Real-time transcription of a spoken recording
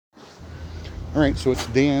All right, so it's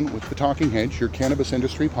Dan with The Talking Hedge, your cannabis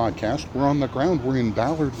industry podcast. We're on the ground. We're in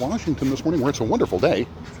Ballard, Washington this morning, where it's a wonderful day.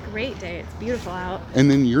 It's a great day. It's beautiful out. And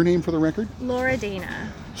then your name for the record? Laura Dana.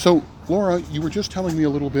 So, Laura, you were just telling me a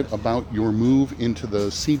little bit about your move into the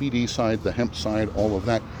CBD side, the hemp side, all of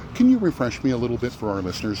that. Can you refresh me a little bit for our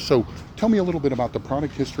listeners? So, tell me a little bit about the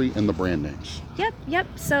product history and the brand names. Yep.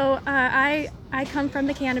 So I come from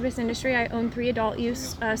the cannabis industry. I own 3 adult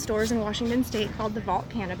use stores in Washington State called The Vault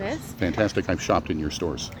Cannabis. Fantastic. I've shopped in your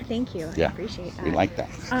stores. Thank you. Yeah, I appreciate that. We like that.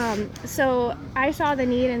 So I saw the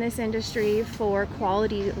need in this industry for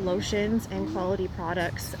quality lotions and quality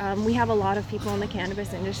products. We have a lot of people in the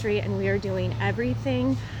cannabis industry, and we are doing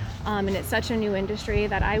everything. And it's such a new industry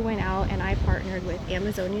that I went out and I partnered with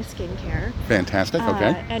Amazonia Skincare. Fantastic.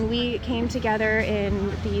 Okay. And we came together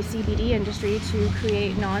in the CBD industry to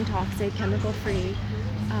create non-toxic, chemical-free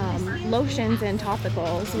lotions and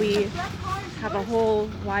topicals. We have a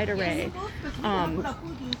whole wide array.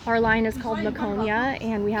 Our line is called Maconia,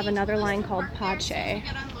 and we have another line called Pache.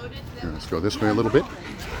 Here, let's go this way a little bit.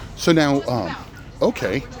 So now,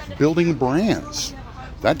 building brands.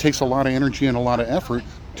 That takes a lot of energy and a lot of effort.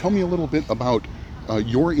 Tell me a little bit about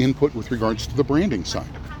your input with regards to the branding side.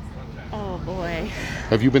 Oh boy.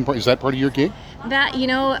 Is that part of your gig? That,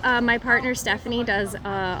 my partner Stephanie does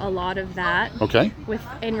a lot of that. Okay.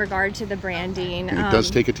 In regard to the branding. And it does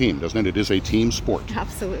take a team, doesn't it? It is a team sport.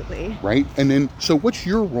 Absolutely. Right? And then, so what's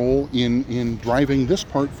your role in driving this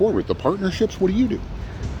part forward? The partnerships, what do you do?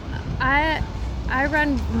 I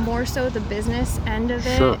run more so the business end of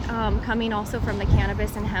it, Sure. Coming also from the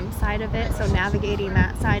cannabis and hemp side of it, so navigating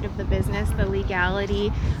that side of the business, the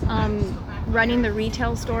legality, running the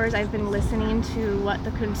retail stores. I've been listening to what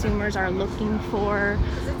the consumers are looking for,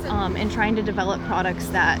 and trying to develop products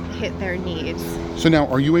that hit their needs. So now,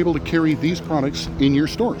 are you able to carry these products in your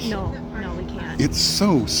stores? No, we can't. It's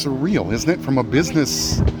so surreal, isn't it? From a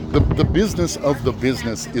business, the business of the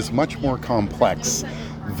business is much more complex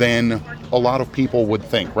than a lot of people would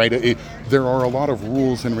think, right? There are a lot of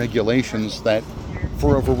rules and regulations that,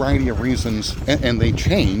 for a variety of reasons, and they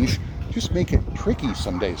change, just make it tricky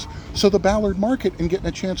some days. So the Ballard Market and getting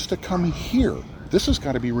a chance to come here, this has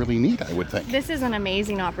got to be really neat, I would think. This is an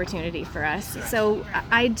amazing opportunity for us. So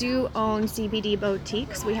I do own CBD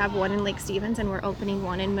boutiques. We have one in Lake Stevens, and we're opening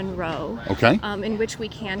one in Monroe. Okay. In which we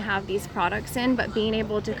can have these products in, but being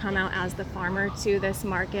able to come out as the farmer to this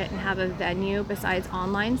market and have a venue besides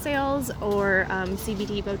online sales or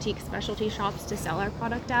CBD boutique specialty shops to sell our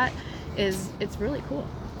product at it's really cool.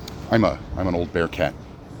 I'm an old Bearcat.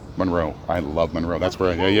 Monroe. I love Monroe. That's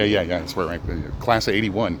where that's where class of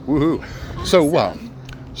 81. Woohoo. So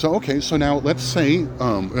now let's say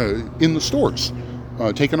in the stores,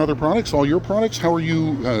 taking other products, all your products, how are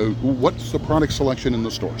you, what's the product selection in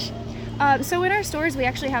the stores? So in our stores, we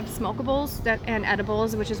actually have smokables and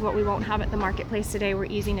edibles, which is what we won't have at the marketplace today. We're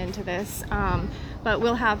easing into this. But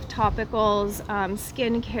we'll have topicals,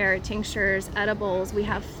 skincare, tinctures, edibles. We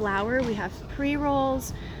have flour, we have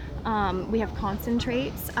pre-rolls. We have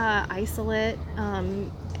concentrates, isolate.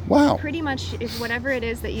 Wow. Pretty much if whatever it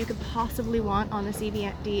is that you could possibly want on the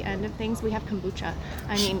CBD end of things, we have kombucha.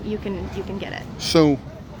 I mean, you can get it. So,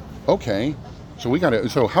 okay. So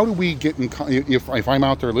how do we get in, if I'm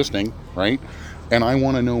out there listening, right, and I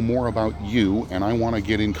want to know more about you and I want to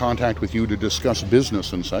get in contact with you to discuss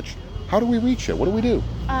business and such, how do we reach you? What do we do?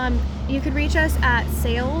 You could reach us at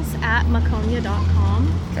sales@maconia.com.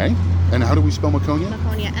 Okay. And how do we spell Maconia?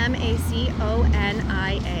 Maconia,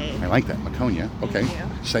 Maconia. I like that, Maconia. Okay. Thank you.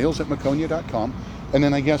 Sales@maconia.com. And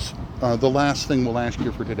then I guess the last thing we'll ask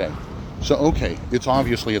you for today. So, okay, it's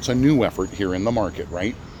a new effort here in the market,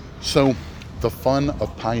 right? So, the fun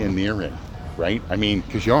of pioneering, right? I mean,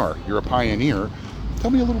 because you're a pioneer.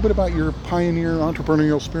 Tell me a little bit about your pioneer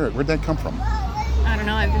entrepreneurial spirit. Where'd that come from? I don't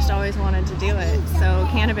know, I've just always wanted to do it. So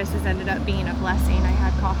cannabis has ended up being a blessing. I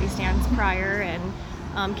had coffee stands prior, and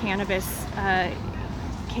cannabis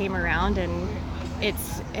came around, and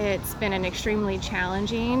it's been an extremely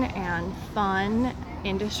challenging and fun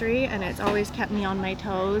industry, and it's always kept me on my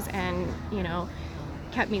toes and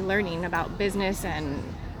kept me learning about business and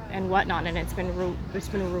whatnot, and it's been a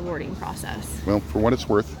rewarding process. Well, for what it's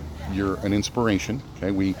worth, you're an inspiration.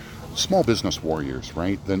 Okay, small business warriors,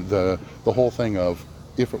 right? The whole thing of,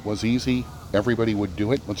 if it was easy, everybody would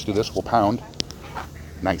do it. Let's do this. We'll pound.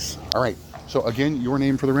 Nice. All right. So again, your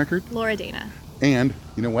name for the record? Laura Dana. And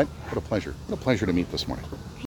you know what? What a pleasure. What a pleasure to meet this morning.